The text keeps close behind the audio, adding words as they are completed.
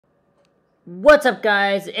What's up,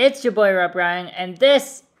 guys? It's your boy Rob Ryan, and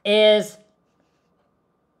this is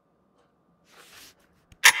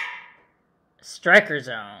Striker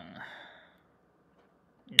Zone.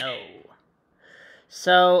 No.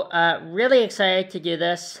 So, really excited to do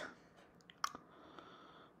this.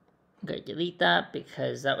 I'm going to delete that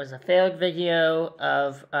because that was a failed video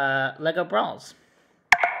of Lego Brawls.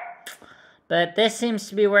 But this seems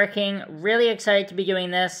to be working. Really excited to be doing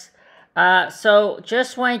this. So,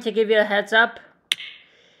 just wanted to give you a heads up.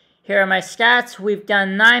 Here are my stats. We've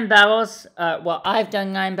done 9 battles. Well, I've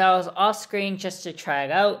done 9 battles off screen just to try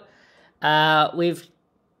it out. We've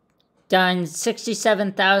done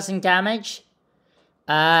 67,000 damage,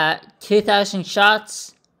 2,000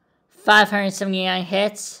 shots, 579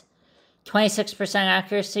 hits, 26%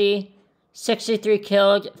 accuracy, 63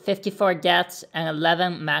 killed, 54 deaths, and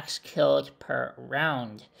 11 max killed per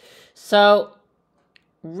round. So,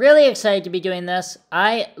 really excited to be doing this.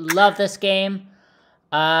 I love this game.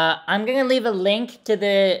 I'm going to leave a link to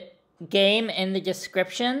the game in the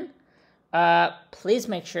description. Please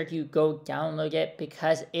make sure you go download it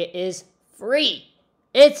because it is free.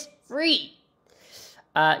 It's free.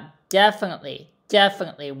 Definitely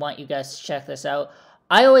want you guys to check this out.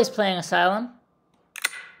 I always play in Asylum.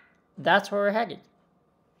 That's where we're headed.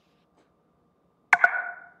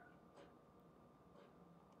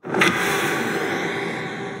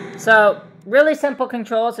 So, really simple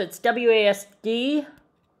controls. It's WASD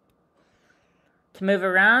to move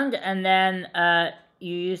around, and then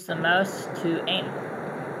you use the mouse to aim.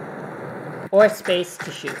 Or space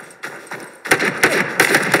to shoot.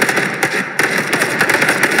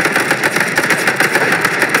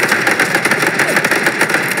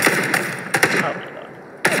 Oh my god.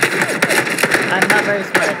 I'm not very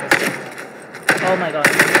smart at this game. Oh my god.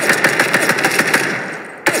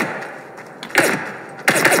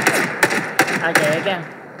 Okay, again.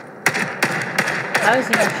 How is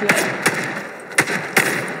he not shooting?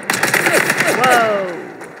 Whoa!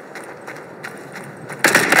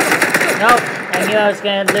 Nope, I knew I was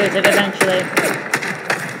gonna lose it eventually.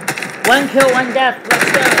 1 kill, 1 death,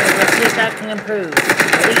 let's go! Let's see if that can improve.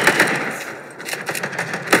 Please.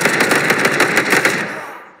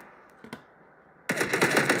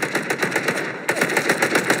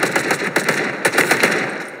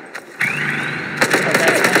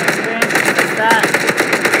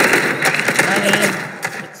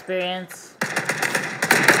 Experience.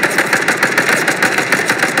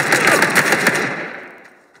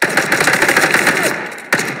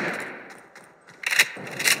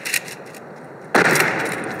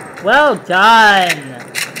 Well done.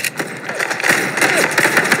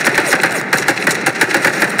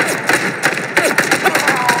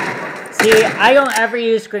 See, I don't ever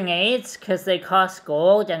use grenades because they cost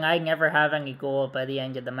gold, and I never have any gold by the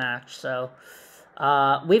end of the match, so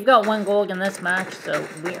we've got 1 gold in this match, so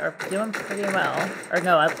we are doing pretty well. Or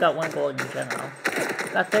no, I've got 1 gold in general.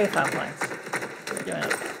 Got 35 points. We're doing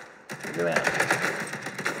okay. We're doing okay.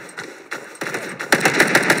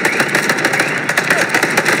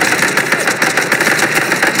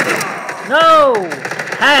 No!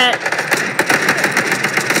 Hat!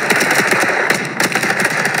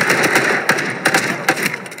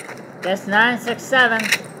 Guess 967.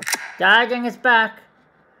 Dodging is back.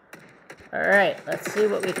 Alright, let's see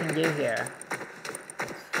what we can do here.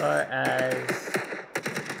 As far as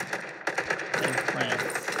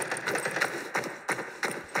points.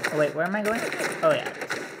 Oh wait, where am I going? Oh yeah.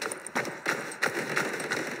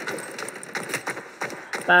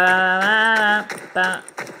 Ba-ba-ba-ba.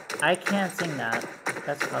 I can't sing that.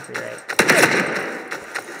 That's copyright.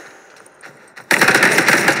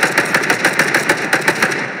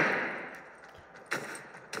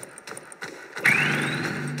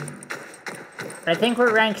 I think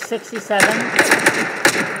we're ranked 67 right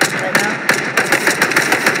now.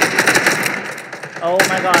 Oh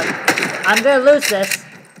my god. I'm gonna lose this.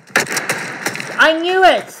 I knew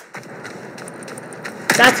it!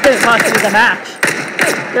 That's gonna cost me the match.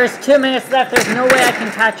 There's 2 minutes left. There's no way I can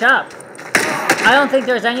catch up. I don't think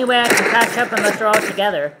there's any way I can catch up unless we're all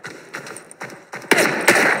together.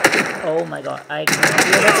 Oh my god. I can't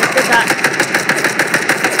be able to get that.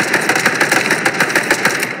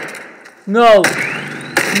 No!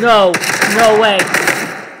 No! No way!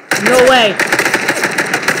 No way!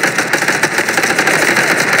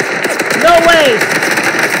 No way!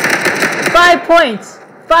 5 points!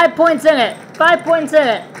 5 points in it! 5 points in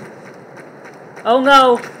it! Oh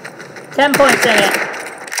no! 10 points in it!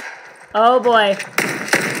 Oh boy!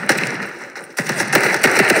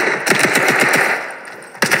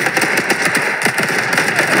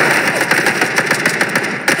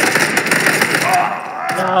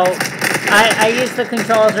 No! I used the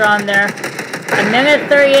controls wrong there. A minute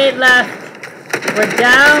 38 left. We're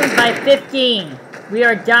down by 15. We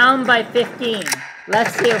are down by 15.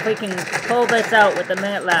 Let's see if we can pull this out with a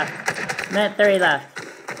minute left. Minute 30 left.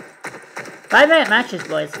 5-minute matches,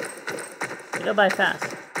 boys. They go by fast.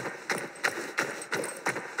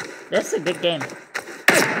 This is a good game.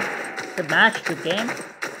 Good match, good game.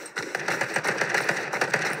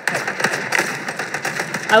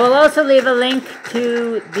 I will also leave a link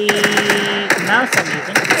to the mouse I'm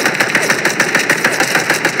using.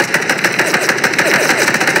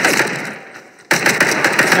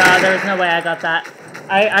 No, there was no way I got that.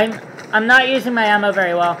 I'm not using my ammo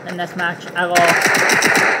very well in this match at all.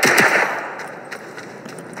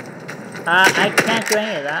 I can't do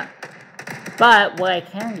any of that. But what I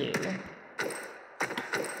can do...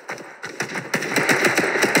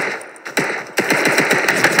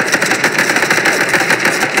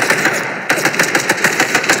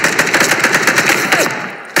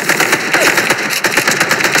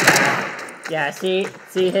 Yeah, see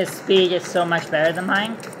his speed is so much better than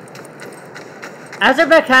mine.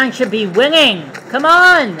 Azerbaijan should be winning! Come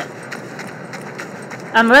on!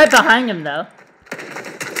 I'm right behind him though.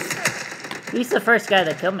 He's the first guy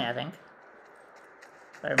that killed me, I think.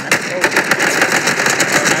 If I remember.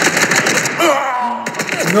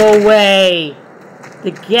 No way!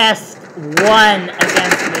 The guest won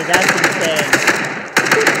against me, that's insane.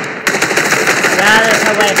 Yeah, there's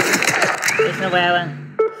no way. There's no way I win.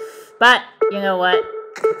 But, you know what?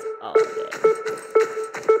 It's all good.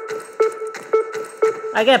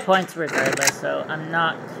 I get points regardless, so I'm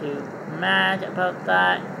not too mad about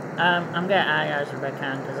that. I'm gonna add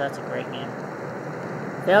Azerbaijan because that's a great game.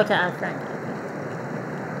 Fail to add friend. Okay.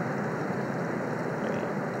 There we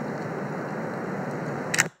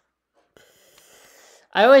go.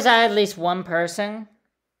 I always add at least one person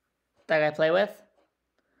that I play with.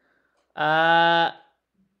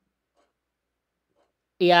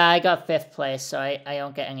 Yeah, I got 5th place, so I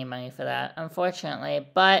don't get any money for that, unfortunately.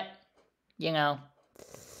 But, you know.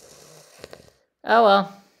 Oh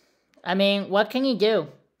well. I mean, what can you do?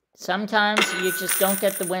 Sometimes you just don't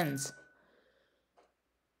get the wins.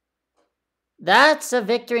 That's a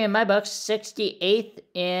victory in my books. 68th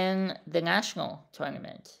in the national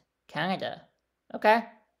tournament. Canada. Okay.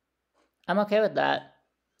 I'm okay with that.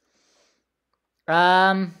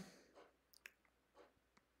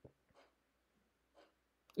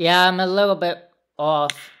 Yeah, I'm a little bit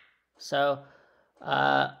off. So,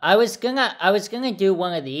 I was gonna do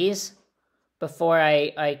one of these before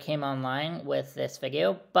I came online with this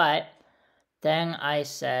video, but then I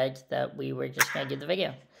said that we were just gonna do the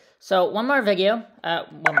video. So one more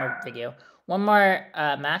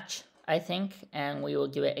match, I think, and we will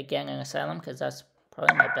do it again in Asylum because that's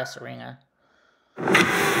probably my best arena.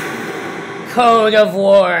 Code of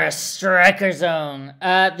War, Striker Zone.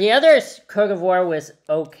 The other Code of War was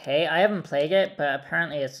okay. I haven't played it, but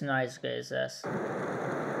apparently it's not as good as this.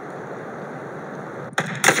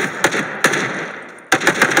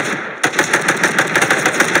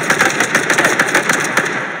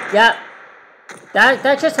 Yep.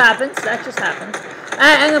 That just happens. That just happens.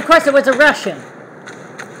 And of course it was a Russian.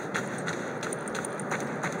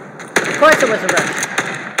 Of course it was a Russian.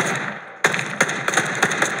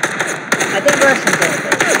 I think Russians are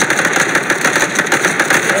okay.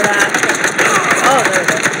 Oh, there we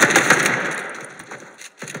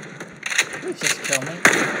go. You just kill me.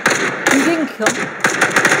 You didn't kill me.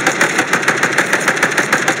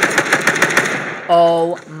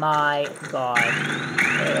 Oh my god.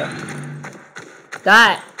 There we go.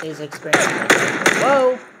 That is experience.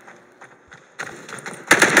 Whoa.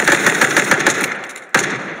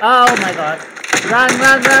 Oh my god. Run. I'm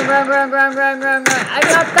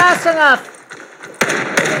not fast enough.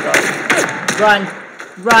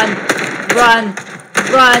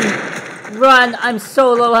 Run. I'm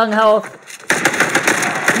so low on health.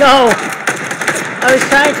 No. I was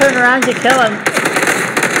trying to turn around to kill him.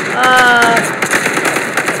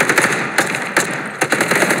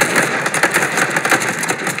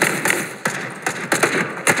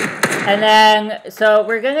 And then, so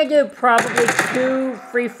we're gonna do probably 2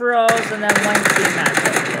 free-for-alls and then 1 team match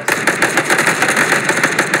after this.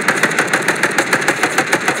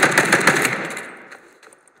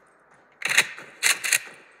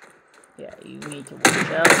 Yeah, you need to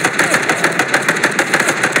watch out.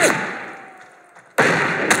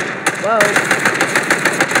 Whoa.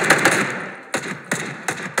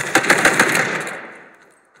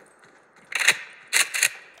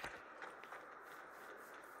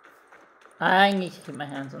 I need to keep my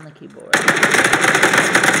hands on the keyboard.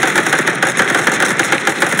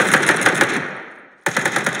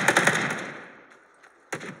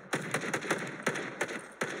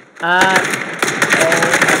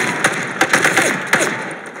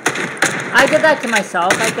 I did that to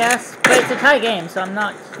myself, I guess, but it's a tie game, so I'm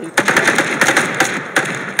not too concerned.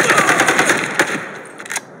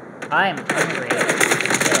 I'm hungry.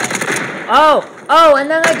 Oh, and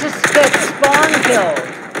then I just get spawn killed.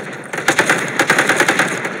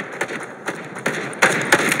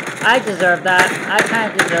 I deserve that. I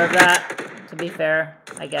kind of deserve that, to be fair,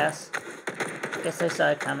 I guess. Guess I saw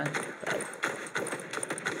it coming. But...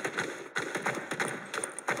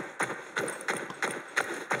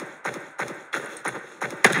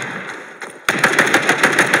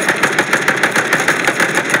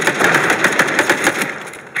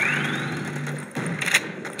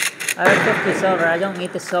 I have 50 silver. I don't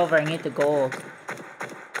need the silver. I need the gold.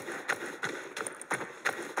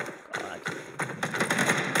 God.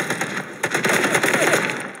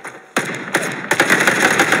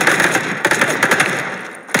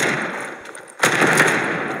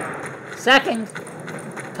 Second.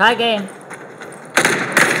 Tie game.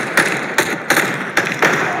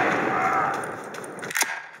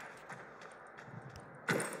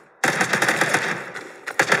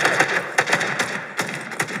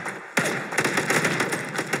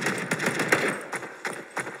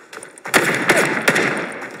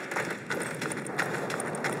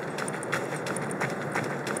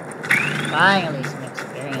 Finally, some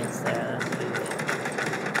experience there. That's huge.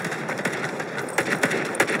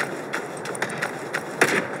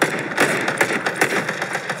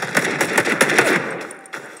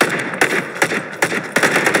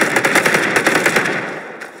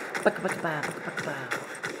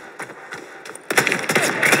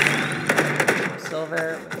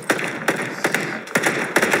 Silver.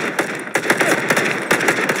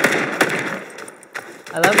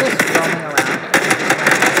 I love just roaming around.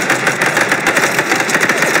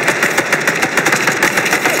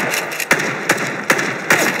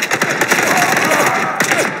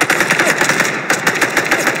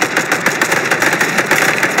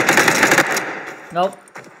 Nope.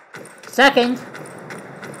 Second.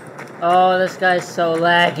 Oh, this guy's so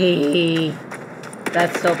laggy.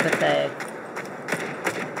 That's so pathetic.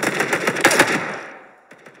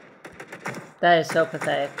 That is so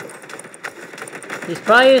pathetic. He's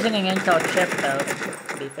probably using an Intel chip, though,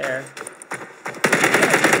 to be fair.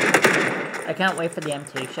 I can't wait for the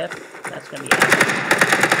M2 chip. That's gonna be awesome.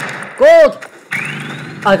 Gold!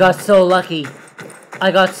 I got so lucky.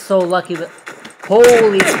 I got so lucky with...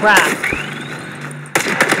 Holy crap!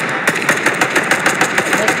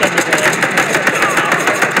 This game is great.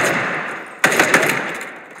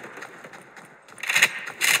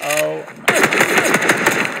 Oh my...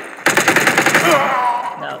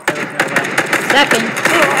 No, there was no way. Second!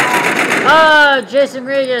 Oh, Jason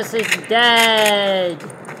Regis is dead!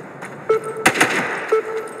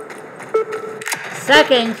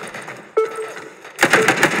 Second!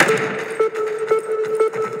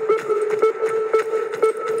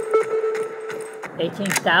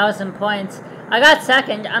 $18,000 points. I got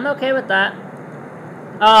second. I'm okay with that.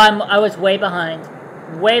 Oh, I was way behind.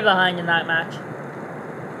 Way behind in that match.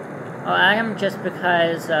 Oh, I am just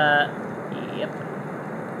because, yep.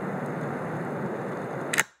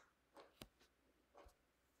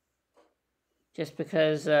 Just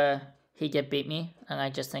because, he did beat me, and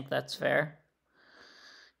I just think that's fair.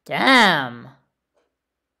 Damn!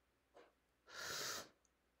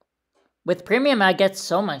 With premium, I get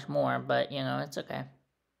so much more, but, you know, it's okay.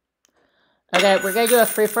 Okay, we're gonna do a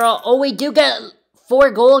free-for-all. Oh, we do get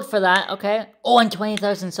 4 gold for that, okay. Oh, and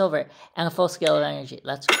 20,000 silver, and a full scale of energy.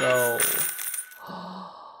 Let's go.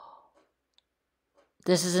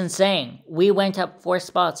 This is insane. We went up 4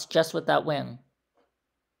 spots just with that win.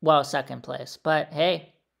 Well, second place, but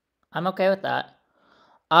hey, I'm okay with that.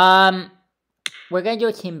 We're gonna do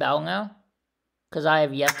a team battle now, because I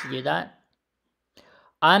have yet to do that.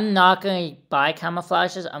 I'm not gonna buy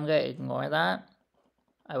camouflages. I'm gonna ignore that.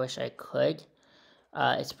 I wish I could.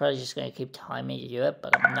 It's probably just gonna keep telling me to do it,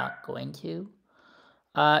 but I'm not going to.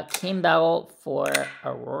 Team battle for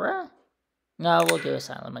Aurora? No, we'll do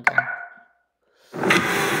Asylum again.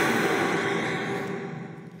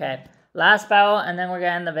 Okay, last battle, and then we're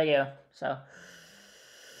gonna end the video. So,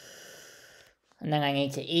 and then I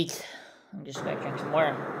need to eat. I'm just gonna drink some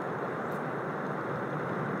water.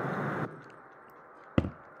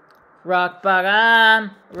 Rock bottom,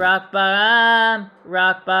 rock bottom,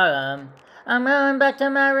 rock bottom. I'm going back to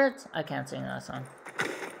my roots. I can't sing that song.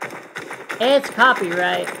 It's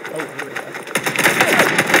copyright. Oh, here we go.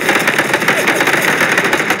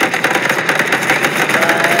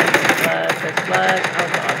 Blood. Oh,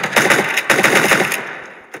 God.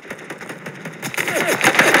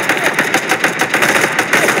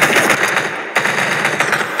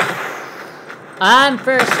 I'm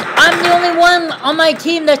first. I'm the only one on my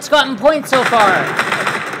team that's gotten points so far.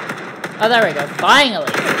 Oh, there we go.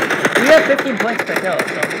 Finally. We have 15 points per kill,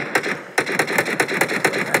 so.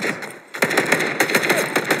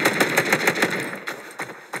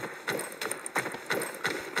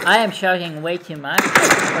 I am shouting way too much,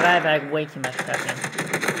 but I've had way too much cooking.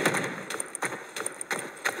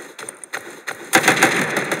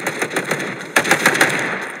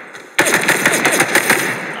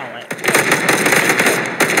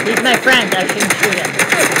 He's my friend, I shouldn't shoot him.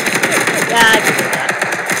 Yeah, I can do that.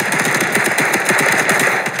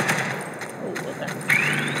 Oh, okay.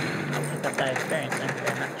 I'll pick up that experience, thank you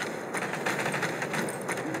very much.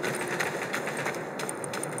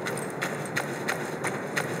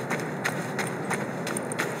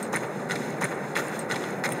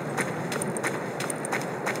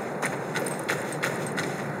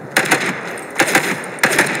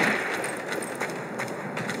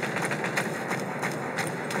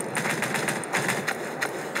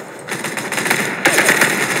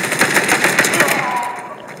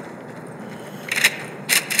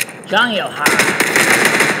 Johnny O'Hara.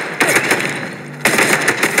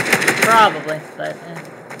 Probably, but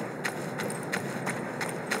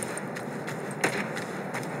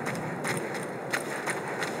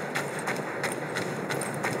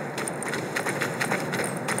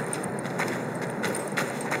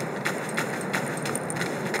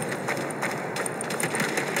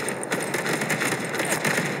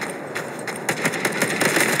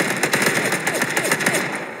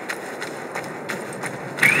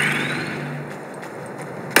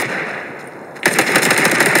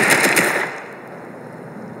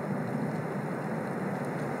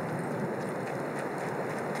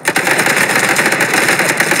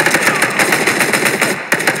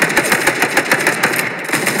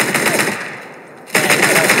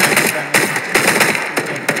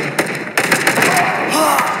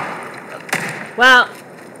well,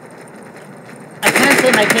 I can't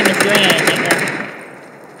say my team is doing anything then.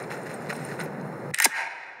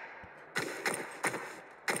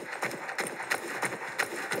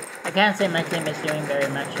 I can't say my team is doing very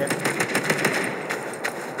much here.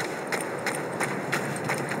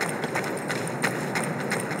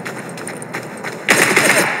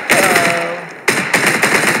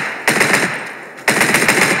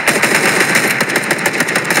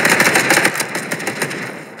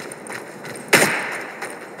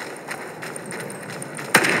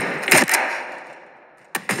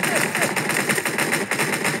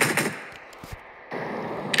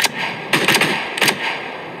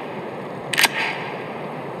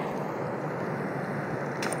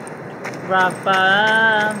 Rock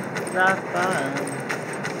bottom, rock bottom.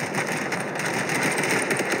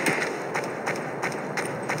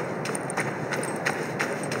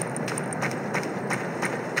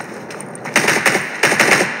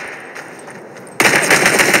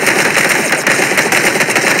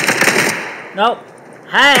 Nope.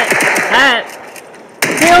 Hat.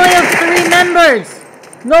 They only have 3 members!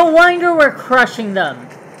 No wonder we're crushing them.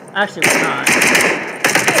 Actually, we're not.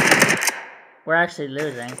 We're actually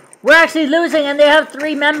losing. We're actually losing and they have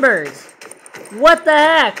 3 members! What the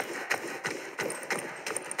heck?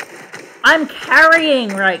 I'm carrying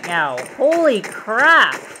right now. Holy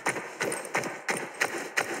crap!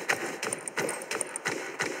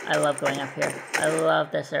 I love going up here. I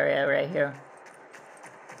love this area right here.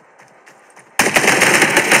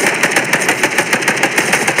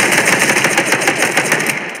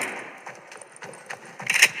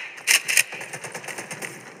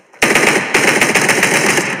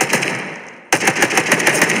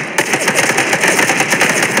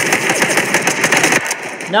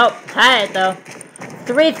 Nope, had it though.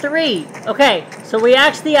 3-3. Okay, so we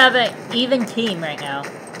actually have an even team right now.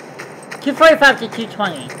 245 to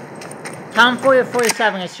 220. Tom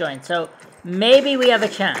 47 is joined, so maybe we have a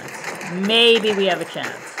chance. Maybe we have a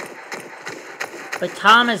chance. But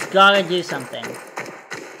Tom has gotta do something.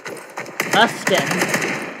 Ustin.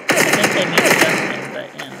 I think they mean Justin, but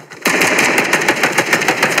you know.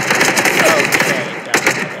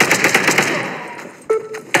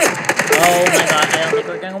 Oh my god, I don't think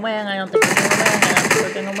we're gonna win, I don't think we're gonna win, I don't think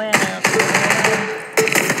we're gonna win, I don't think we're gonna win.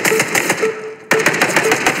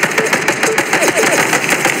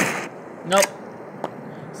 Nope.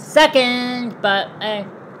 Second, but hey.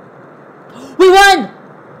 We won!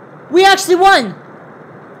 We actually won!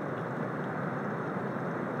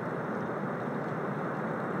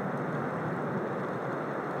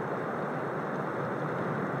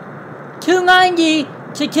 $290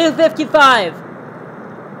 to $255.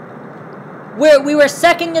 We were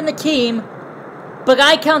second in the team, but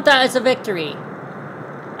I count that as a victory.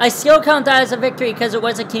 I still count that as a victory because it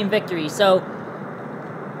was a team victory. So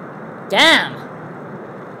Damn!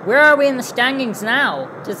 Where are we in the standings now?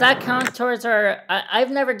 Does that count towards our...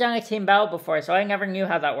 I've never done a team battle before, so I never knew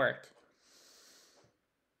how that worked.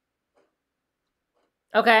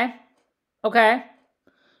 Okay. Okay.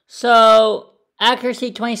 So,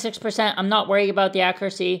 accuracy 26%. I'm not worried about the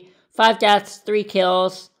accuracy. 5 deaths, 3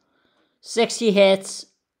 kills, 60 hits,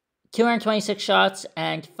 226 shots,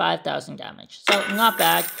 and 5,000 damage. So, not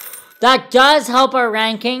bad. That does help our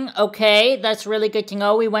ranking. Okay, that's really good to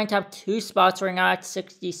know. We went up 2 spots. We're now at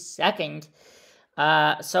 62nd.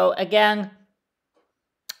 So, again,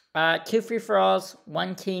 2 free-for-alls,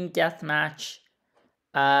 1 team deathmatch.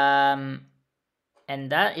 And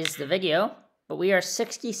that is the video. But we are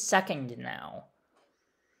 62nd now.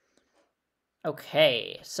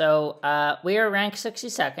 Okay, so we are ranked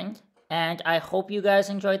 62nd. And I hope you guys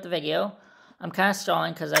enjoyed the video. I'm kind of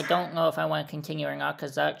stalling because I don't know if I want to continue or not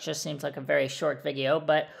because that just seems like a very short video.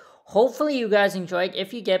 But hopefully you guys enjoyed.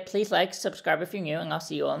 If you did, please like, subscribe if you're new, and I'll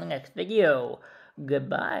see you all in the next video.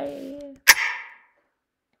 Goodbye.